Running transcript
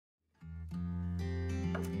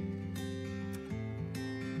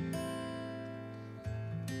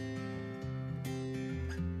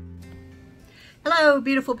Hello,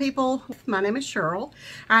 beautiful people. My name is Cheryl.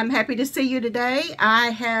 I'm happy to see you today. I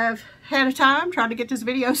have had a time trying to get this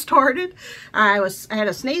video started. I had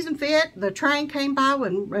a sneezing fit. The train came by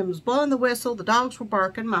and was blowing the whistle. The dogs were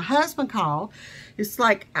barking. My husband called. It's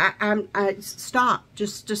like I stop.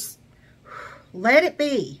 Just let it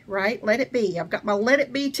be, right? Let it be. I've got my Let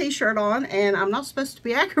It Be t-shirt on, and I'm not supposed to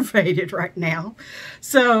be aggravated right now.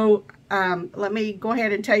 So let me go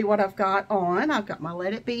ahead and tell you what I've got on. I've got my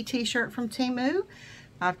Let It Be t-shirt from Temu.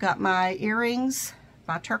 I've got my earrings,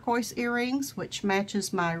 my turquoise earrings, which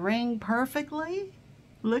matches my ring perfectly.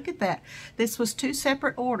 Look at that. This was 2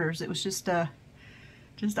 separate orders. It was just I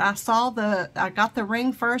got the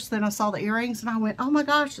ring first, then I saw the earrings, and I went, oh my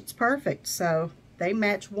gosh, it's perfect. So they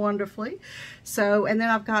match wonderfully. So, and then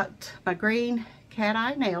I've got my green cat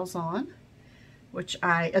eye nails on, which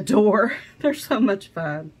I adore. They're so much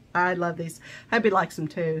fun. I love these. Hubby likes them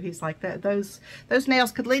too. He's like, that. Those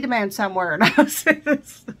nails could lead a man somewhere. And I said,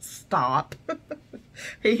 stop.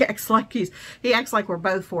 He acts like we're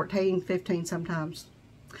both 14, 15 sometimes.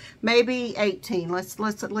 Maybe 18. Let's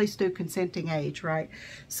at least do consenting age, right?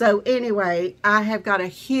 So anyway, I have got a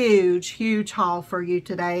huge haul for you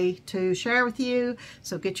today to share with you.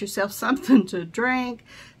 So get yourself something to drink,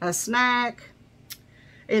 a snack.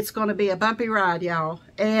 It's going to be a bumpy ride, y'all.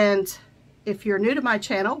 And if you're new to my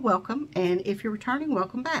channel, welcome. And if you're returning,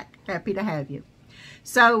 welcome back. Happy to have you.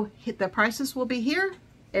 So the prices will be here.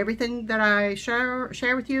 Everything that I share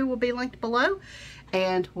with you will be linked below.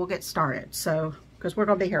 And we'll get started. So, because we're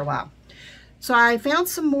going to be here a while. So I found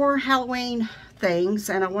some more Halloween things,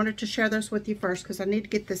 and I wanted to share those with you first because I need to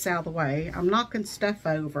get this out of the way. I'm knocking stuff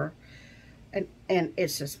over, and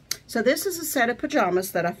it's just, so this is a set of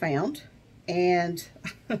pajamas that I found, and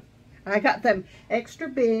I got them extra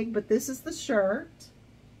big, but this is the shirt,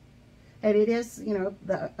 and it is, you know,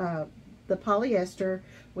 the polyester,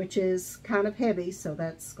 which is kind of heavy, so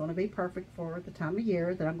that's going to be perfect for the time of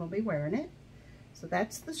year that I'm going to be wearing it. So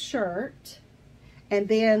that's the shirt. And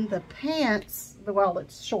then the pants, well,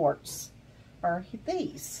 it's shorts, are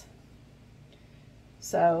these.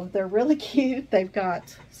 So they're really cute. They've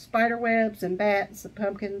got spider webs and bats and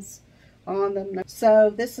pumpkins on them. So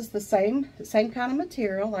this is the same kind of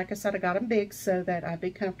material. Like I said, I got them big so that I'd be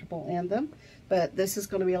comfortable in them. But this is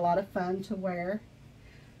going to be a lot of fun to wear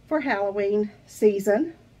for Halloween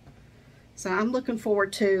season. So I'm looking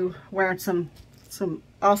forward to wearing some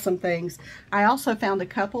awesome things. I also found a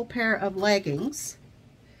couple pair of leggings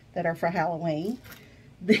that are for Halloween.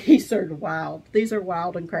 These are wild. These are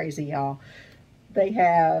wild and crazy, y'all. They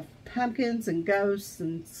have pumpkins and ghosts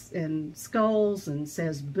and skulls and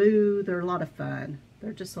says boo. They're a lot of fun.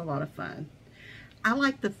 They're just a lot of fun. I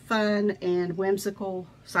like the fun and whimsical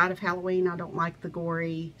side of Halloween. I don't like the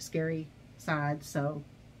gory, scary side. So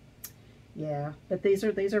yeah, but these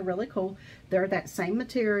are really cool. They're that same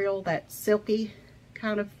material, that silky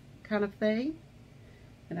kind of thing.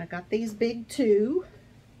 And I got these big too.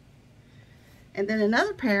 And then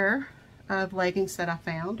another pair of leggings that I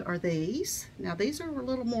found are these. Now these are a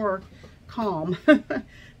little more calm.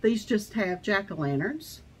 These just have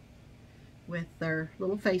jack-o'-lanterns with their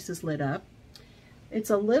little faces lit up. It's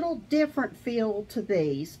a little different feel to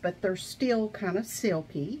these, but they're still kind of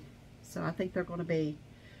silky. So I think they're going to be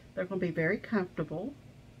very comfortable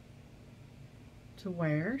to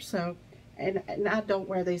wear. So and I don't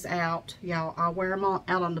wear these out, y'all. I'll wear them out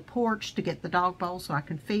on the porch to get the dog bowl so I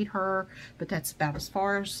can feed her, but that's about as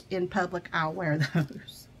far as in public I'll wear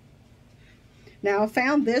those. Now I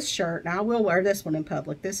found this shirt, and I will wear this one in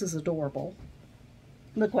public. This is adorable.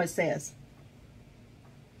 Look what it says.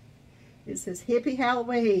 It says Hippie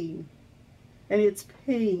Halloween, and it's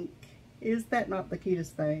pink. Is that not the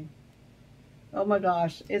cutest thing? Oh my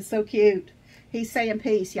gosh, it's so cute. He's saying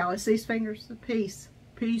peace, y'all. It's these fingers, peace.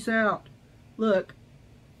 Peace out. Look.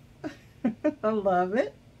 I love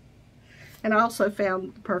it. And I also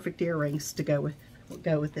found the perfect earrings to go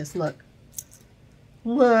with this. Look.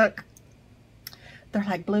 Look. They're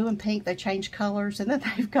like blue and pink. They change colors, and then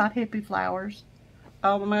they've got hippie flowers.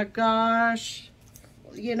 Oh my gosh.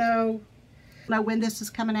 You know when this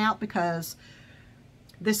is coming out because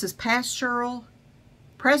this is past Cheryl.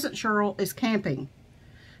 Present Cheryl is camping.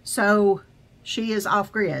 So she is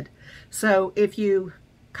off grid. So if you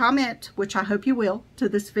comment, which I hope you will, to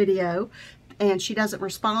this video, and she doesn't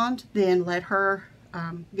respond, then let her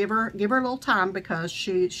give her a little time because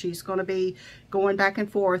she's going to be going back and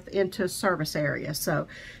forth into service area. So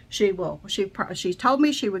she told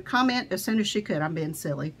me she would comment as soon as she could. I'm being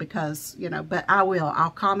silly because, you know, but I'll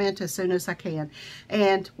comment as soon as I can.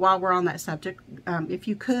 And while we're on that subject, if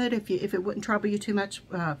you could, if it wouldn't trouble you too much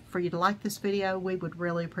for you to like this video, we would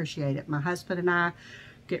really appreciate it. My husband and I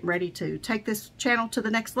getting ready to take this channel to the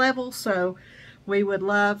next level, so we would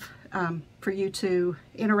love for you to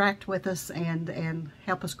interact with us and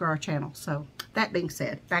help us grow our channel. So that being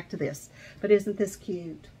said, back to this. But isn't this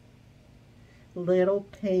cute? Little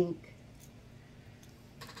pink.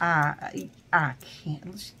 I can't.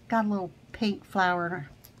 It's got a little pink flower.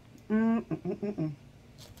 Too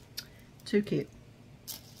cute.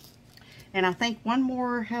 And I think one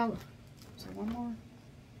more. Is there one more?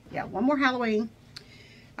 Yeah, one more Halloween.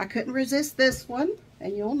 I couldn't resist this one,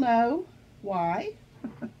 and you'll know why.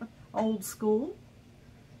 Old school.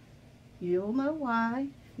 You'll know why.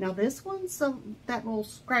 Now this one's that little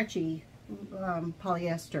scratchy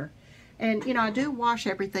polyester. And, you know, I do wash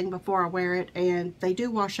everything before I wear it, and they do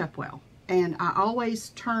wash up well. And I always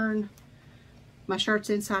turn my shirts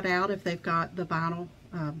inside out if they've got the vinyl,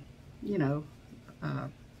 you know,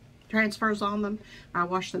 transfers on them. I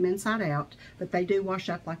wash them inside out, but they do wash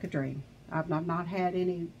up like a dream. I've not had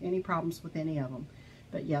any problems with any of them.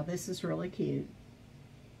 But yeah, this is really cute.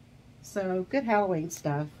 So, good Halloween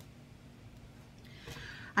stuff.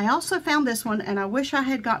 I also found this one, and I wish I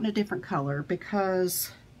had gotten a different color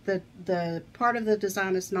because the part of the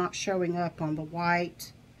design is not showing up on the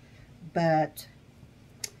white, but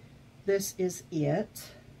this is it.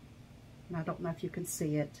 And I don't know if you can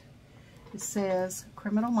see it. It says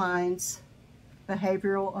Criminal Minds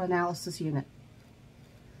Behavioral Analysis Unit.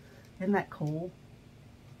 Isn't that cool?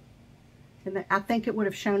 And I think it would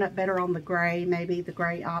have shown up better on the gray, maybe the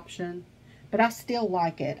gray option. But I still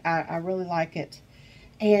like it. I really like it.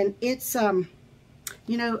 And it's,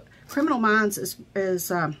 you know, Criminal Minds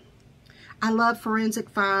is I love forensic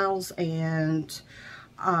files and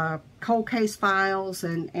cold case files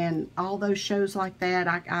and all those shows like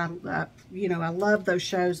that. You know, I love those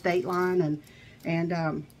shows, Dateline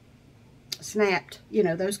and Snapped, you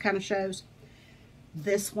know, those kind of shows.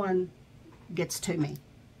 This one gets to me.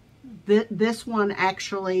 This one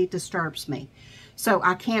actually disturbs me. So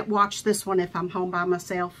I can't watch this one if I'm home by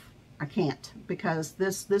myself. I can't, because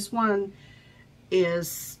this one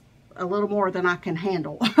is a little more than I can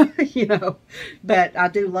handle, you know. But I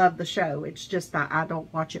do love the show. It's just I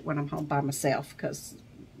don't watch it when I'm home by myself because,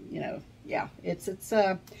 you know, yeah, it's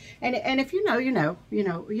and if you know, you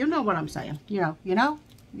know what I'm saying. You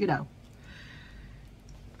know.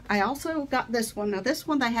 I also got this one. Now this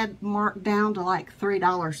one they had marked down to like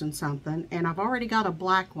 $3 and something, and I've already got a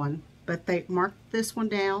black one, but they marked this one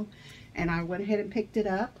down, and I went ahead and picked it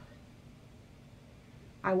up.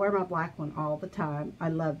 I wear my black one all the time. I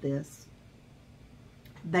love this.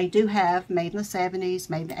 They do have made in the 70s,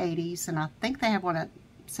 made in the 80s, and I think they have one that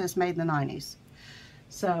says made in the 90s.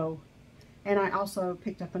 So, and I also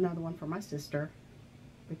picked up another one for my sister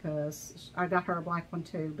because I got her a black one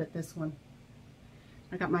too, but this one,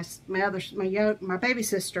 I got my baby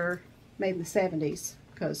sister made in the 70s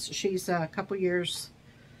because she's a couple years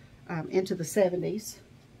into the 70s.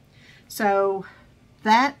 So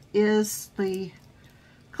that is the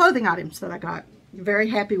clothing items that I got. Very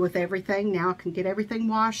happy with everything. Now I can get everything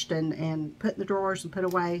washed and put in the drawers and put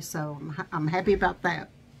away, so I'm happy about that.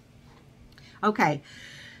 Okay,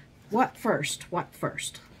 what first?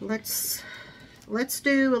 Let's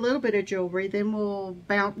do a little bit of jewelry, then we'll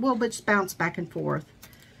just bounce back and forth.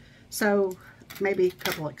 So maybe a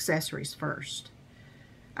couple accessories first.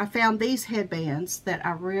 I found these headbands that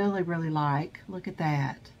I really, really like. Look at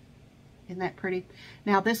that. Isn't that pretty?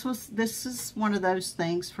 Now this is one of those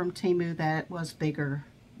things from Temu that was bigger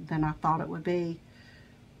than I thought it would be.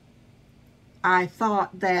 I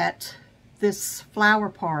thought that this flower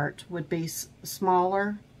part would be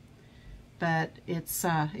smaller, but it's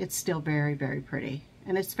still very, very pretty,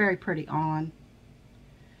 and it's very pretty on.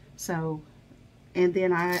 So, and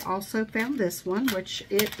then I also found this one, which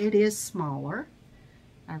it is smaller.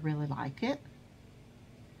 I really like it.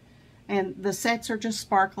 And the sets are just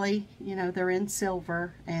sparkly, you know, they're in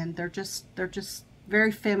silver, and they're just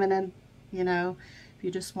very feminine, you know. If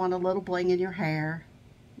you just want a little bling in your hair,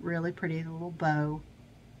 really pretty little bow.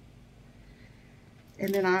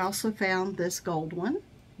 And then I also found this gold one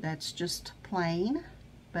that's just plain,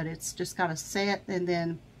 but it's just got a set and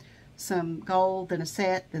then some gold, then a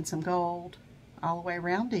set, then some gold all the way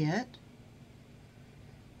around it.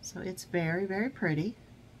 So it's very, very pretty.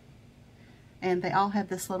 And they all have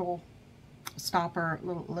this little stopper,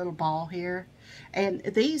 little ball here, and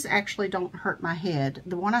these actually don't hurt my head.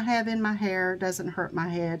 The one I have in my hair doesn't hurt my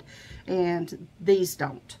head, and these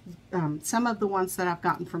don't. Some of the ones that I've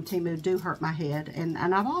gotten from Temu do hurt my head, and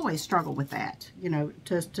I've always struggled with that, you know,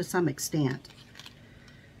 to some extent.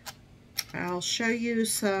 I'll show you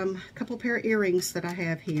a couple pair of earrings that I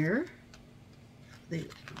have here.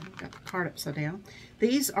 I've got the card upside down.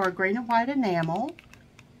 These are green and white enamel.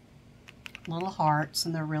 little hearts,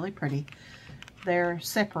 and they're really pretty. They're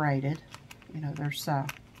separated. You know, there's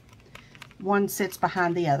one sits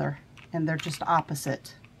behind the other, and they're just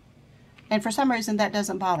opposite. And for some reason, that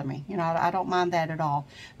doesn't bother me. You know, I don't mind that at all.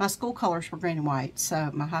 My school colors were green and white, so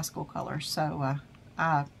my high school colors. So,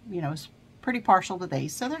 I, you know, was pretty partial to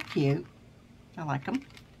these. So they're cute. I like them.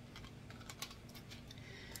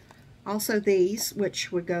 Also these,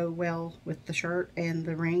 which would go well with the shirt and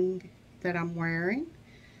the ring that I'm wearing.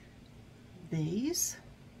 These.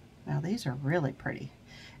 Now, these are really pretty.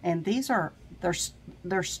 And these are,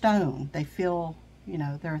 they're stone. They feel, you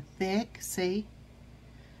know, they're thick. See?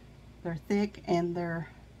 They're thick and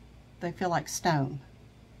they feel like stone.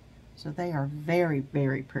 So they are very,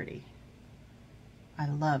 very pretty. I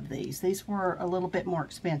love these. These were a little bit more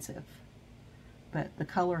expensive, but the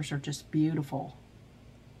colors are just beautiful.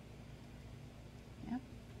 Yeah.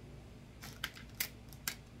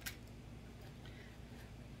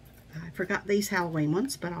 I forgot these Halloween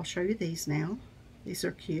ones, but I'll show you these now. These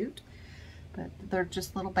are cute, but they're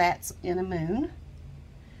just little bats in a moon.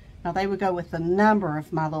 Now, they would go with a number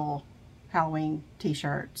of my little Halloween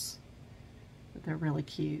t-shirts, but they're really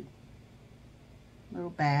cute. Little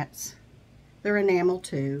bats. They're enamel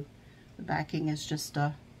too. The backing is just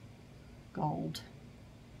gold.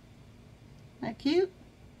 Isn't that cute?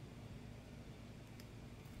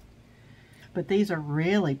 But these are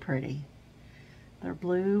really pretty. They're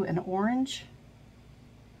blue and orange,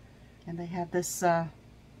 and they have this,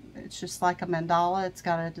 it's just like a mandala. It's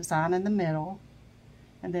got a design in the middle,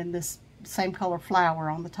 and then this same color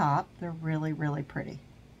flower on the top. They're really, really pretty.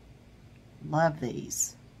 Love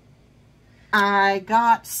these. I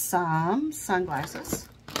got some sunglasses.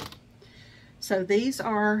 So these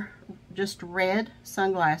are just red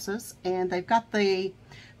sunglasses, and they've got the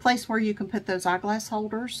place where you can put those eyeglass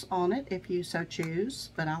holders on it if you so choose.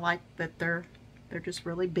 But I like that they're just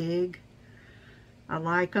really big. I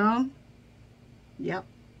like them. Yep.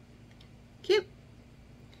 Cute.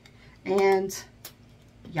 And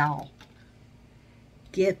y'all,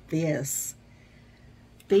 get this.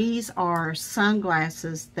 These are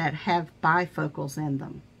sunglasses that have bifocals in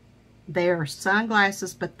them. They're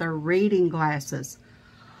sunglasses, but they're reading glasses.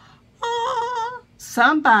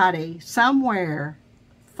 Somebody somewhere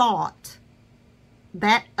thought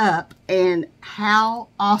that up, and how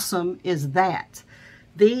awesome is that?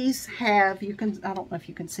 These have, you can, I don't know if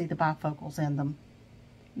you can see the bifocals in them.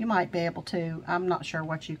 You might be able to. I'm not sure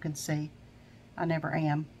what you can see. I never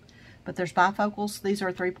am. But there's bifocals. These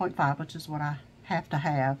are 3.5, which is what I have to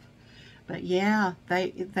have. But yeah,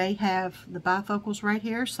 they have the bifocals right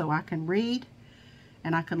here, so I can read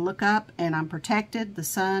and I can look up, and I'm protected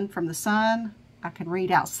from the sun. I can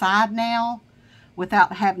read outside now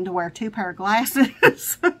without having to wear 2 pairs of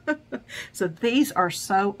glasses. So these are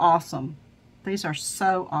so awesome. These are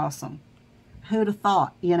so awesome. Who'd have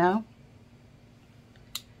thought, you know?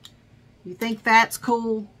 You think that's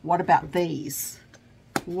cool? What about these?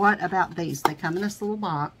 What about these? They come in this little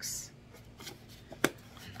box.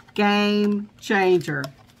 Game changer.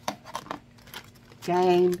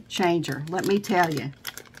 Game changer. Let me tell you.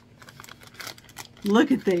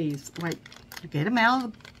 Look at these. Wait, get them out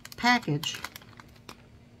of the package.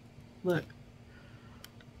 Look.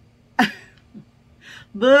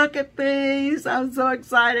 Look at these. I'm so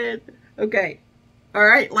excited. Okay. All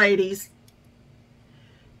right, ladies.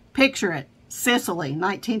 Picture it. Sicily,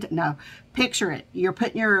 no, picture it. You're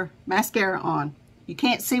putting your mascara on. You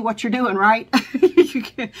can't see what you're doing, right? You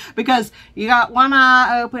can't, because you got one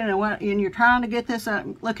eye open and you're trying to get this up.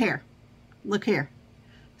 Look here. Look here.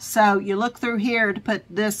 So you look through here to put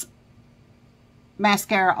this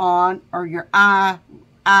mascara on, or your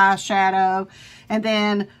eyeshadow, and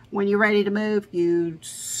then when you're ready to move, you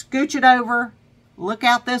scooch it over, look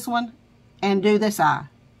out this one, and do this eye.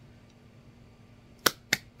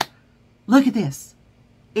 Look at this.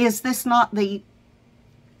 Is this not the...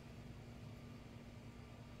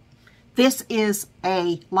 This is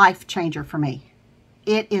a life changer for me.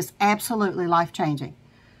 It is absolutely life changing.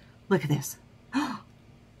 Look at this.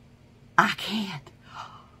 I can't.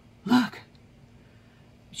 Look.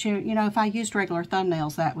 You know, if I used regular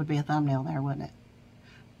thumbnails, that would be a thumbnail there, wouldn't it?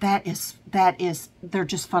 They're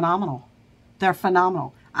just phenomenal. They're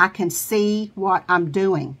phenomenal. I can see what I'm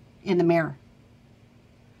doing in the mirror.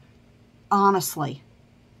 Honestly.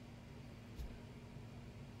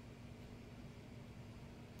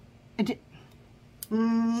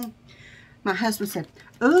 My husband said,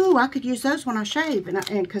 "Ooh, I could use those when I shave,"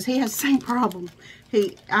 and because he has the same problem.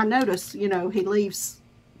 I notice, you know, he leaves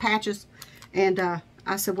patches, and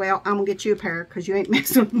I said, "Well, I'm gonna get you a pair because you ain't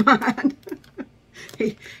messing with mine."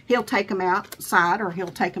 he'll take them outside, or he'll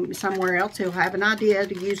take them somewhere else. He'll have an idea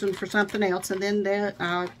to use them for something else, and then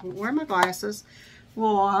where are my glasses?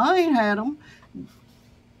 Well, I ain't had them.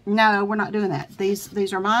 No, we're not doing that.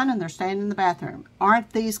 These are mine, and they're staying in the bathroom.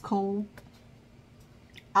 Aren't these cool?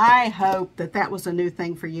 I hope that was a new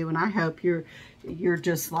thing for you, and I hope you're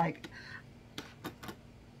just like,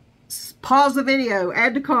 pause the video,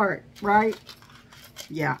 add to cart, right?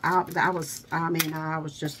 Yeah, I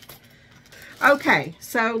was just, okay,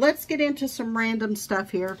 so let's get into some random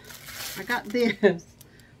stuff here. I got this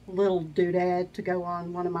little doodad to go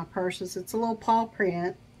on one of my purses. It's a little paw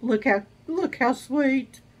print. Look how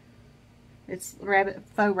sweet. It's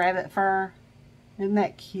faux rabbit fur. Isn't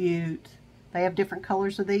that cute? They have different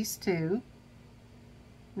colors of these too.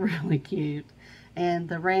 Really cute. And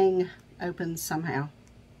the ring opens somehow.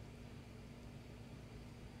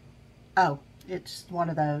 Oh, it's one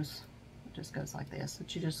of those. It just goes like this.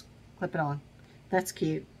 But you just clip it on. That's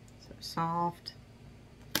cute. So soft.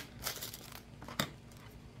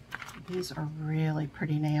 These are really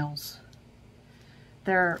pretty nails.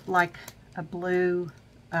 They're like a blue,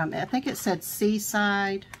 I think it said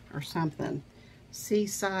seaside or something.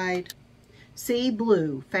 Seaside, sea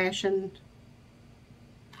blue, fashion.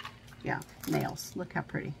 Yeah, nails. Look how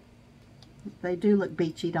pretty. They do look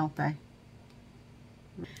beachy, don't they?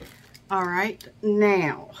 All right,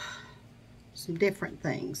 now, some different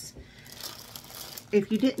things.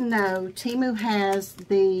 If you didn't know, Temu has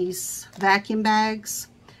these vacuum bags.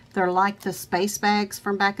 They're like the space bags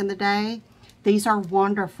from back in the day. These are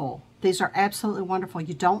wonderful. These are absolutely wonderful.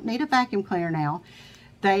 You don't need a vacuum cleaner now.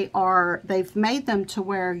 They've made them to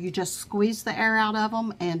where you just squeeze the air out of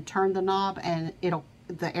them and turn the knob, and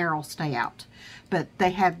the air will stay out. But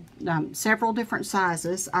they have several different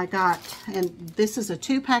sizes. And this is a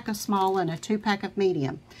 2-pack of small and a 2-pack of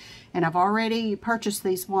medium. And I've already purchased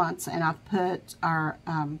these once, and I've put our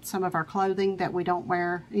some of our clothing that we don't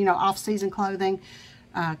wear, you know, off-season clothing,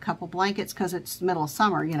 a couple blankets because it's the middle of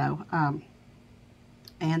summer, you know,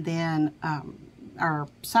 and then our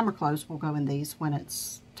summer clothes will go in these when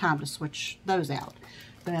it's time to switch those out.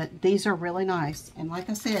 But these are really nice, and like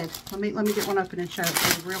I said, let me get one open and show it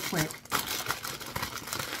to you real quick.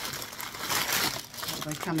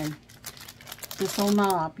 They come in this little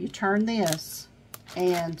knob. You turn this,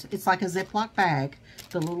 and it's like a Ziploc bag.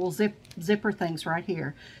 The little zipper things right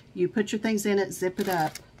here. You put your things in it, zip it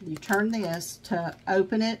up. You turn this to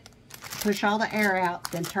open it, push all the air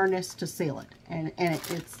out, then turn this to seal it, and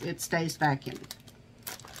it stays vacuumed.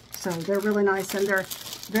 So they're really nice, and they're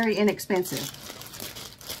very inexpensive.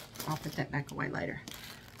 I'll put that back away later.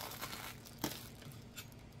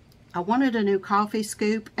 I wanted a new coffee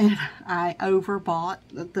scoop, and I overbought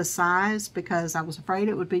the size because I was afraid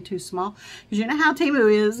it would be too small. Because you know how Temu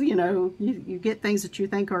is, you know, you get things that you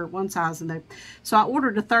think are one size, and so I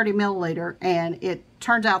ordered a 30 milliliter, and it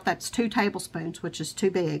turns out that's 2 tablespoons, which is too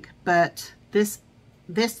big. But this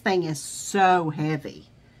thing is so heavy.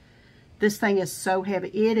 This thing is so heavy.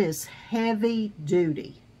 It is heavy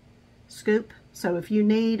duty scoop. So if you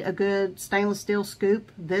need a good stainless steel scoop,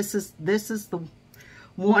 this is the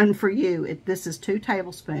one for you. This is 2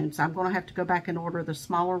 tablespoons. I'm going to have to go back and order the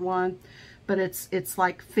smaller one, but it's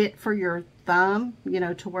like fit for your thumb, you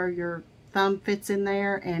know, to where your thumb fits in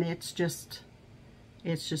there, and it's just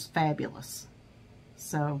fabulous.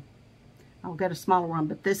 So I'll get a smaller one,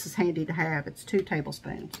 but this is handy to have. It's 2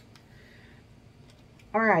 tablespoons.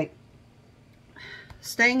 All right,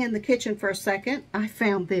 staying in the kitchen for a second, I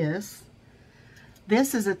found this.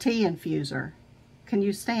 This is a tea infuser. Can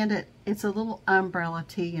you stand it? It's a little umbrella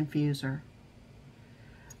tea infuser.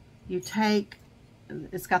 You take,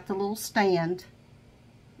 it's got the little stand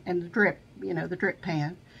and the drip, you know, the drip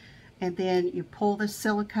pan. And then you pull the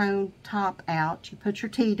silicone top out. You put your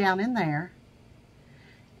tea down in there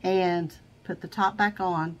and put the top back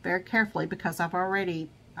on very carefully, because I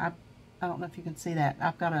don't know if you can see that.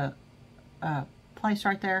 I've got a place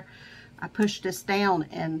right there. I pushed this down,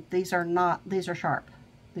 and these are sharp.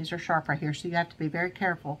 These are sharp right here, so you have to be very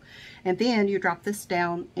careful. And then you drop this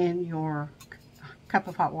down in your cup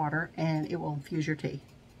of hot water, and it will infuse your tea.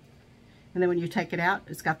 And then when you take it out,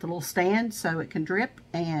 it's got the little stand so it can drip,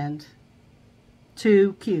 and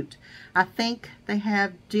too cute. I think they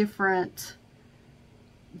have different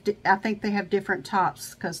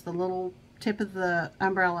tops, because the little tip of the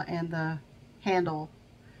umbrella and the handle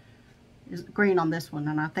is green on this one,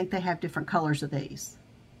 and I think they have different colors of these.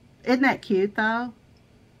 Isn't that cute though?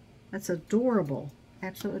 That's adorable.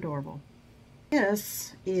 Absolutely adorable.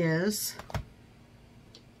 This is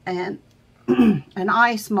an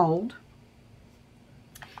ice mold.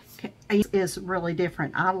 It is really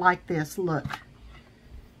different. I like this. Look.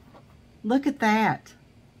 Look at that.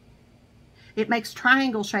 It makes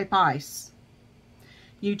triangle shape ice.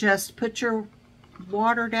 You just put your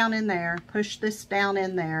water down in there, push this down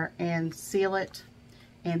in there and seal it,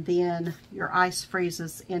 and then your ice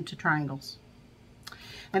freezes into triangles.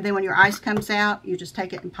 And then when your ice comes out, you just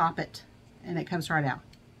take it and pop it, and it comes right out.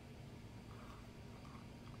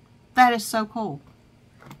 That is so cool.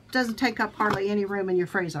 It doesn't take up hardly any room in your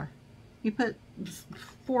freezer. You put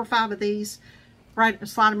 4 or 5 of these,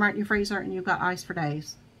 slide them right in your freezer, and you've got ice for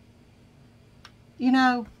days. You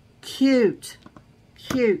know, cute,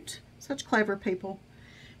 cute. Such clever people.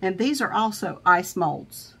 And these are also ice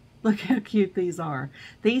molds. Look how cute these are.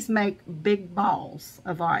 These make big balls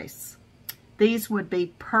of ice. These would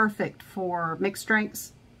be perfect for mixed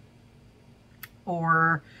drinks,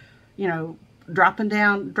 or, you know, drop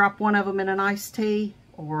one of them in an iced tea,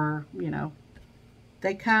 or, you know,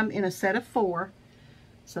 they come in a set of 4.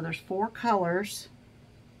 So there's 4 colors: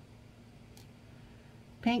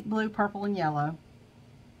 pink, blue, purple, and yellow.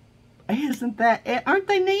 Aren't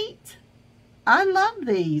they neat? I love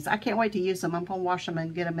these. I can't wait to use them. I'm going to wash them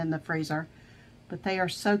and get them in the freezer. But they are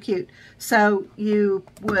so cute. So you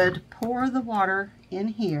would pour the water in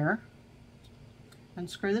here,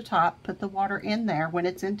 unscrew the top, put the water in there when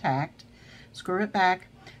it's intact, screw it back.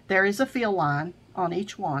 There is a fill line on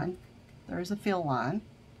each one. There is a fill line.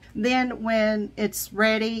 Then when it's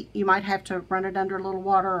ready, you might have to run it under a little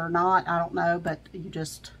water or not. I don't know, but you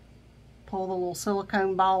just pull the little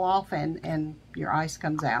silicone ball off and your ice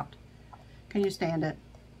comes out. Can you stand it?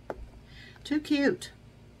 Too cute.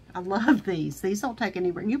 I love these. These don't take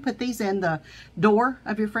any room. You put these in the door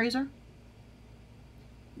of your freezer.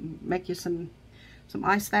 Make you some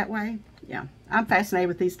ice that way. Yeah, I'm fascinated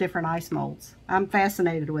with these different ice molds. I'm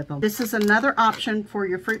fascinated with them. This is another option for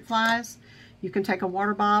your fruit flies. You can take a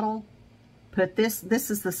water bottle, put this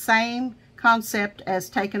is the same concept as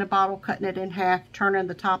taking a bottle, cutting it in half, turning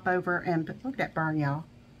the top over, and look at that burn, y'all.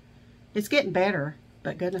 It's getting better,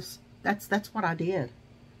 but goodness, that's what I did.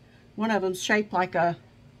 One of them's shaped like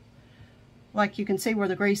you can see where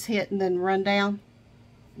the grease hit and then run down.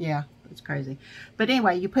 Yeah, it's crazy. But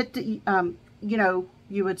anyway, you put the, you know,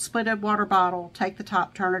 you would split a water bottle, take the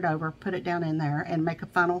top, turn it over, put it down in there, and make a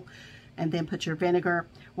funnel, and then put your vinegar.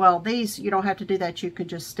 Well, these, you don't have to do that. You could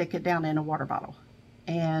just stick it down in a water bottle.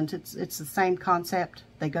 And it's the same concept.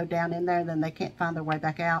 They go down in there, then they can't find their way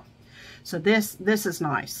back out. So this is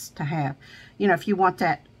nice to have. You know, if you want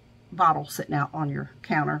that bottle sitting out on your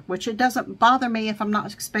counter, which it doesn't bother me if I'm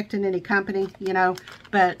not expecting any company, you know,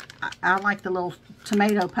 but I like the little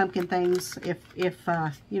tomato pumpkin things if you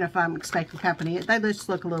know, if I'm expecting company. They just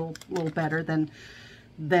look a little better than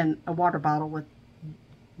a water bottle with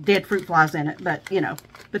dead fruit flies in it. But you know,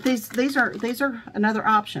 but these are another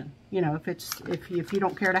option. You know, if you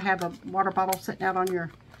don't care to have a water bottle sitting out on your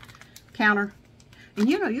counter, and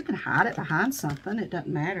you know, you can hide it behind something. It doesn't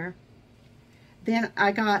matter. Then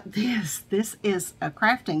I got this. This is a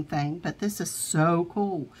crafting thing, but this is so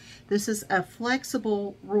cool. This is a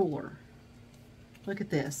flexible ruler. Look at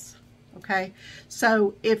this. Okay,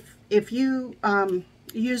 so if you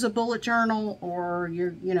use a bullet journal, or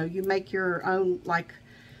you make your own, like,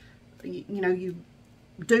 you know, you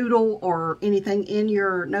doodle or anything in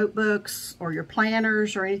your notebooks or your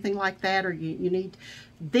planners or anything like that, or you need,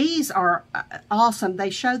 these are awesome. They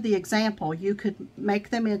showed the example. You could make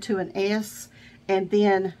them into an S and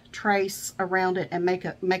then trace around it and make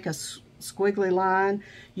a squiggly line.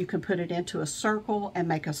 You can put it into a circle and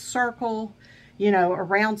make a circle, you know,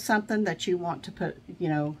 around something that you want to put, you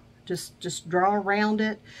know, just draw around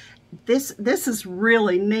it. This is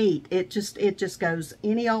really neat. It just goes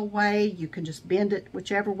any old way. You can just bend it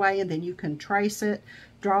whichever way, and then you can trace it,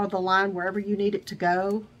 draw the line wherever you need it to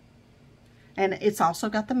go. And it's also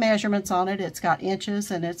got the measurements on it. It's got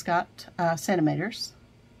inches and it's got centimeters,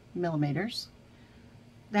 millimeters.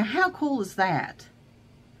 Now, how cool is that?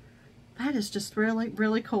 That is just really,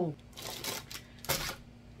 really cool.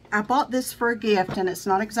 I bought this for a gift, and it's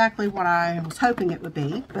not exactly what I was hoping it would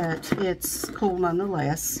be, but it's cool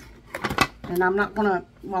nonetheless. And I'm not gonna,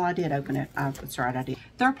 well, I did open it. That's right, I did.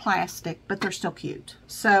 They're plastic, but they're still cute.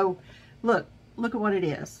 So, look at what it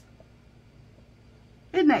is.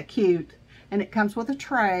 Isn't that cute? And it comes with a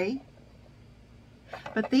tray.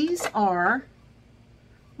 But these are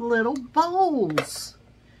little bowls.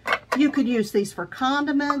 You could use these for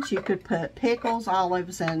condiments. You could put pickles,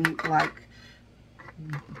 olives, and like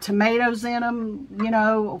tomatoes in them, you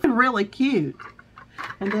know, really cute.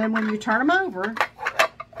 And then when you turn them over,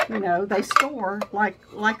 you know, they store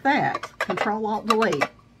like that. Control-Alt-Delete.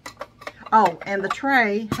 Oh, and the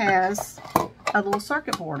tray has a little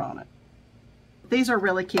circuit board on it. These are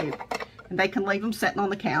really cute. And they can leave them sitting on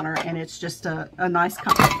the counter, and it's just a nice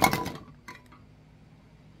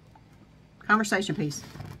conversation piece.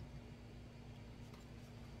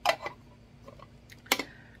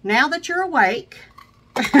 Now that you're awake,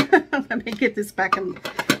 let me get this back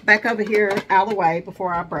over here out of the way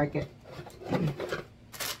before I break it.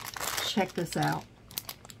 Check this out.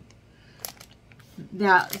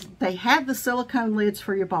 Now, they have the silicone lids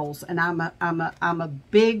for your bowls, and I'm a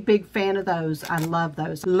big fan of those. I love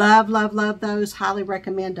those. Love those. Highly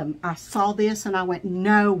recommend them. I saw this and I went,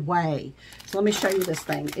 no way. So let me show you this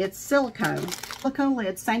thing. It's silicone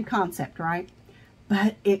lid, same concept, right?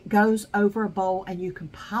 But it goes over a bowl, and you can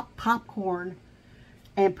pop popcorn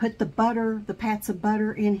and put the butter, the pats of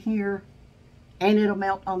butter in here, and it'll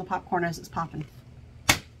melt on the popcorn as it's popping.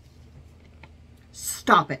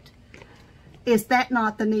 Stop it. Is that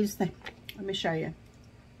not the neatest thing? Let me show you.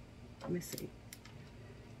 Let me see.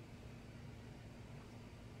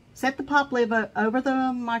 Set the pop lid over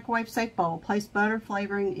the microwave safe bowl. Place butter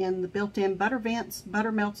flavoring in the built-in butter vents.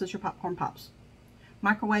 Butter melts as your popcorn pops.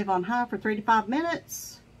 Microwave on high for 3 to 5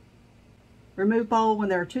 minutes. Remove bowl when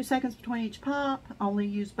there are 2 seconds between each pop. Only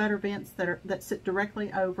use butter vents that sit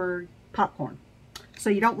directly over popcorn.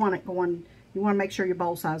 So you don't want it going, you want to make sure your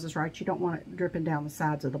bowl size is right. You don't want it dripping down the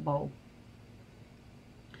sides of the bowl.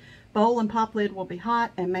 Bowl and pop lid will be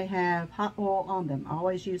hot and may have hot oil on them.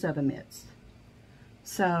 Always use oven mitts.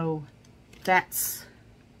 So that's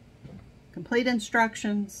complete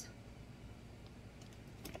instructions.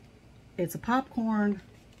 It's a popcorn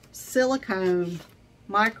silicone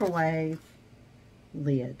microwave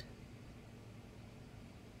lid.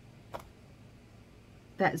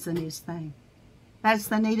 That is the neatest thing. That's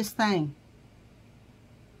the neatest thing.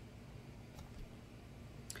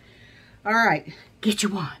 All right, get you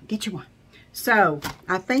one, get you one. So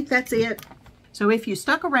I think that's it. So if you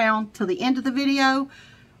stuck around till the end of the video,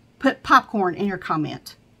 put popcorn in your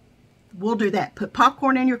comment. We'll do that. Put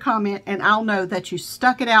popcorn in your comment, and I'll know that you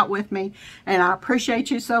stuck it out with me, and I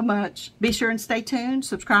appreciate you so much. Be sure and stay tuned.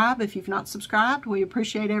 Subscribe if you've not subscribed. We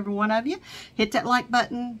appreciate every one of you. Hit that like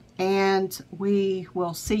button, and we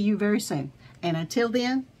will see you very soon. And until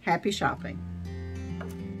then, happy shopping.